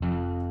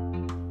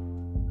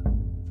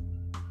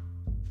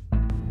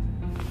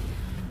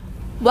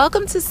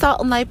Welcome to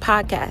Salt and Light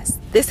Podcast.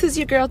 This is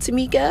your girl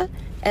Tamika,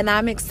 and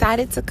I'm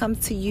excited to come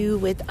to you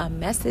with a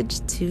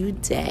message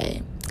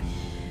today.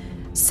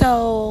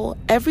 So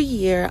every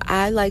year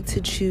I like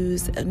to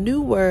choose a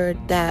new word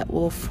that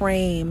will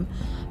frame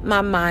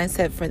my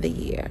mindset for the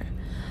year.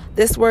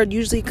 This word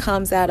usually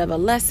comes out of a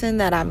lesson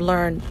that I've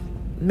learned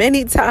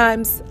many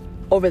times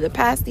over the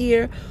past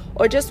year,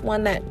 or just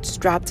one that's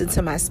dropped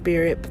into my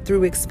spirit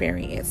through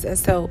experience. And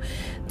so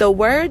the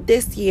word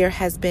this year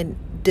has been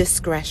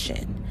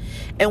discretion.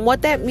 And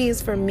what that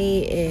means for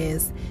me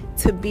is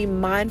to be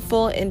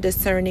mindful and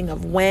discerning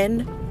of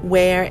when,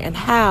 where, and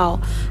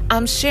how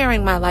I'm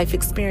sharing my life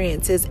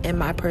experiences and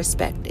my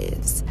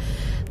perspectives.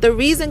 The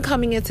reason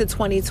coming into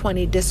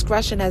 2020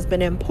 discretion has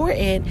been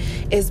important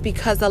is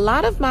because a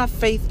lot of my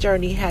faith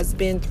journey has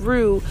been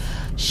through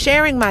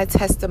sharing my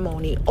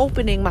testimony,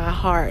 opening my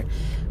heart,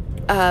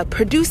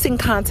 producing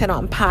content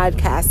on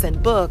podcasts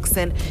and books,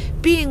 and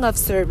being of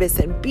service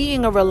and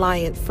being a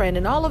reliant friend,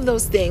 and all of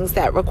those things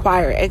that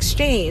require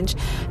exchange.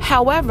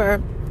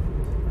 However,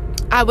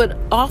 I would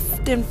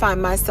often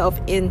find myself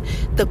in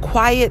the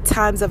quiet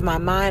times of my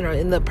mind or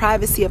in the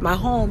privacy of my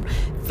home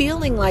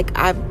feeling like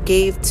I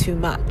gave too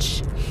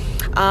much.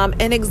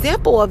 An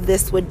example of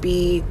this would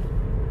be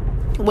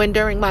when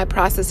during my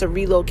process of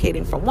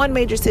relocating from one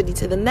major city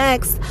to the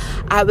next,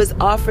 I was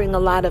offering a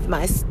lot of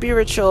my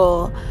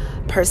spiritual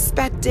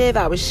perspective.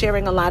 I was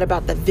sharing a lot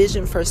about the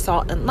vision for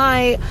Salt and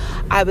Light.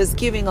 I was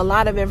giving a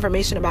lot of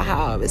information about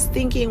how I was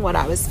thinking, what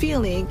I was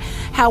feeling.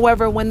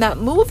 However, when that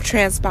move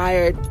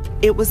transpired,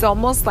 it was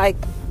almost like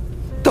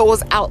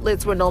those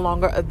outlets were no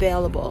longer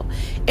available,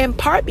 in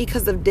part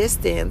because of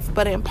distance,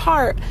 but in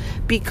part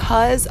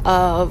because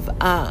of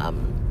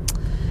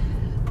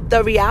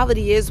the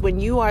reality is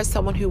when you are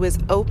someone who is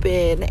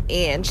open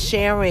and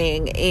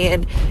sharing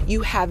and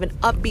you have an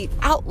upbeat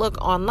outlook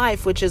on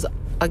life, which is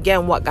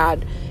again what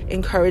God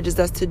encourages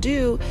us to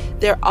do,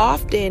 there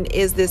often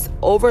is this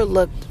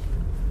overlooked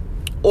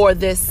or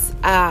this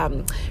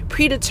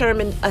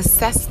predetermined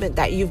assessment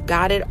that you've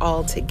got it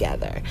all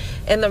together.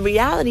 And the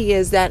reality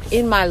is that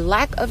in my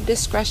lack of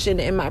discretion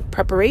in my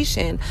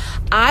preparation,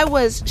 I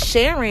was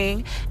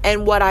sharing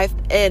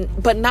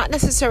but not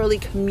necessarily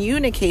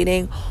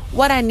communicating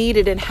what I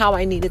needed and how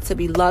I needed to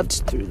be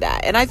loved through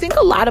that. And I think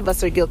a lot of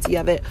us are guilty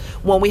of it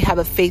when we have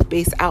a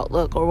faith-based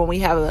outlook or when we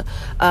have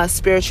a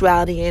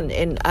spirituality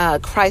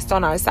and Christ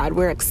on our side.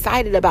 We're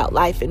excited about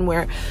life and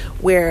we're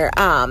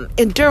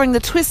enduring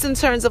the twists and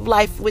turns of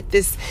life with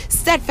this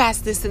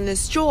steadfastness and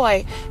this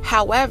joy.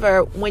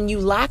 However, when you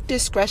lack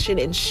discretion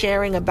in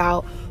sharing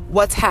about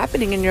what's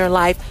happening in your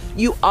life,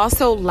 you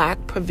also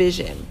lack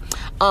provision.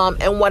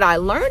 And what I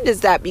learned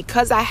is that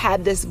because I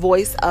had this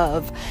voice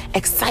of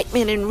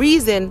excitement and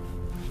reason,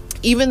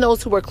 even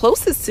those who were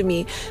closest to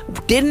me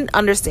didn't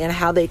understand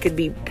how they could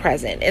be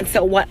present. And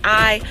so what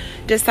I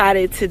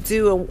decided to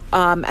do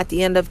at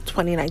the end of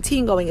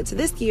 2019 going into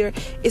this year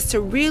is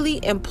to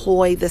really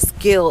employ the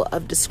skill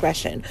of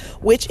discretion,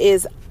 which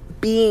is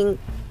being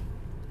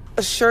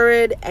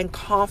assured and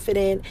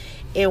confident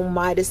in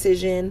my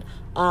decision,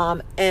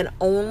 and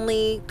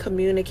only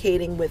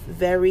communicating with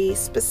very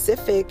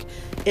specific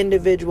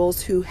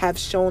individuals who have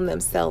shown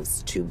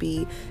themselves to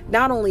be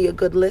not only a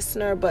good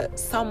listener, but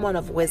someone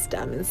of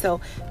wisdom. And so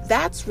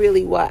that's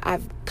really what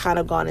I've kind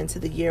of gone into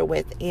the year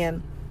with.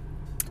 And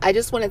I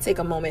just want to take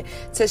a moment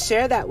to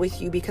share that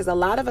with you because a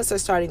lot of us are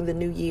starting the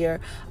new year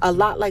a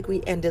lot like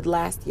we ended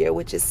last year,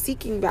 which is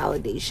seeking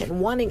validation,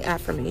 wanting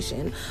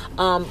affirmation,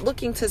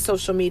 looking to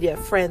social media,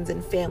 friends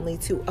and family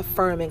to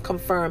affirm and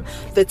confirm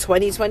the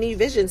 2020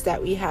 visions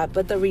that we have.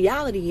 But the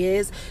reality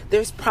is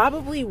there's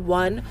probably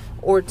one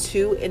or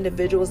two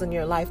individuals in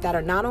your life that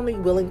are not only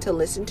willing to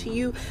listen to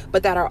you,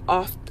 but that are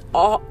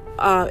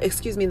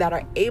that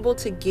are able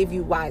to give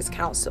you wise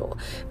counsel.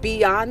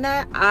 Beyond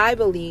that, I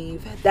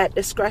believe that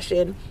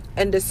discretion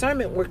and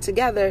discernment work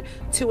together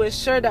to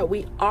ensure that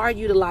we are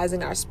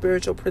utilizing our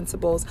spiritual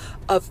principles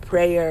of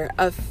prayer,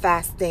 of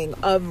fasting,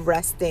 of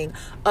resting,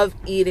 of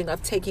eating,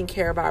 of taking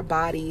care of our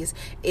bodies,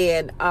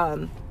 and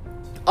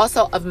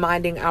also of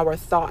minding our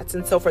thoughts.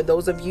 And so for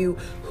those of you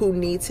who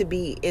need to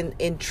be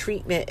in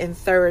treatment and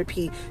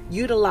therapy,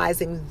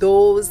 utilizing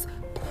those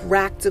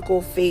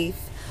practical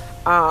faith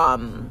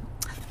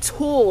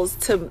tools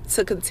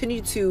to continue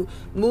to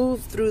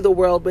move through the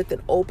world with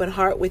an open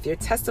heart, with your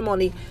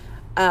testimony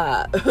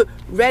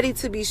ready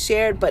to be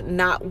shared, but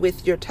not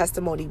with your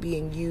testimony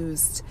being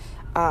used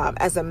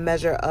as a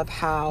measure of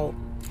how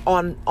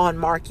on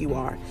mark you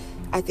are.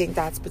 I think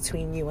that's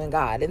between you and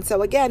God. And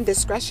so again,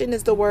 discretion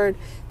is the word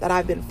that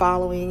I've been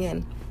following,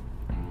 and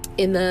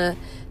in the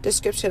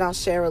description I'll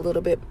share a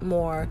little bit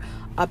more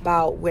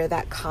about where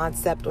that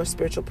concept or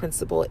spiritual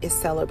principle is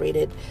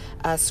celebrated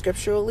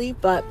scripturally.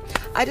 But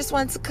I just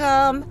wanted to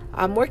come.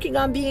 I'm working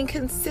on being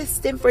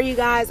consistent for you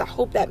guys. I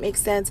hope that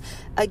makes sense.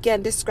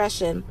 Again,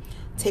 discretion.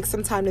 Take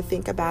some time to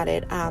think about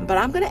it. But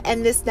I'm going to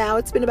end this now.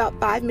 It's been about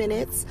 5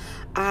 minutes.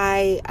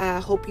 I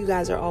hope you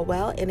guys are all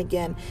well. And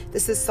again,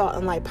 this is Salt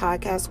and Light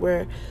Podcast,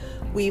 where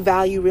we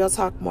value real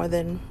talk more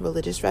than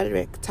religious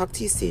rhetoric. Talk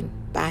to you soon.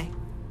 Bye.